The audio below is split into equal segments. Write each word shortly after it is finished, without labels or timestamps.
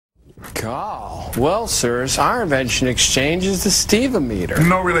Call. Well, sirs, our invention exchange is the Stevometer.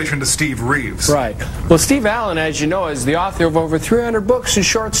 No relation to Steve Reeves. Right. Well, Steve Allen, as you know, is the author of over 300 books and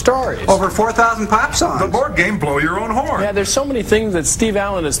short stories. Over 4,000 pop songs. The board game Blow Your Own Horn. Yeah, there's so many things that Steve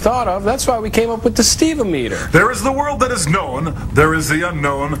Allen has thought of. That's why we came up with the Stevometer. There is the world that is known, there is the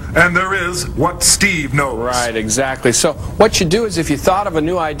unknown, and there is what Steve knows. Right, exactly. So what you do is if you thought of a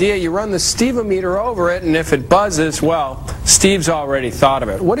new idea, you run the Stevometer over it, and if it buzzes, well, Steve's already thought of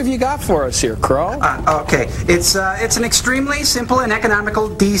it. What have you got for us here, Crow? Okay, it's an extremely simple and economical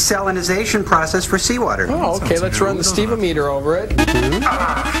desalinization process for seawater. Oh, okay, let's run the Stevometer over it.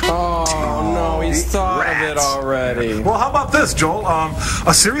 Oh, no, he's thought of it already. Well, how about this, Joel?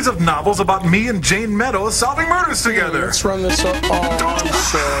 A series of novels about me and Jane Meadows solving murders together. Let's run this over. Oh, I'm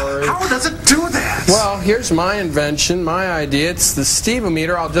sorry. How does it do that? Well, here's my invention, my idea. It's the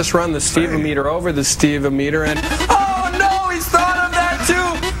Stevometer. I'll just run the Stevometer over the Stevometer and... Oh, no, he's thought of that,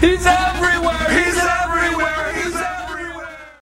 too! He's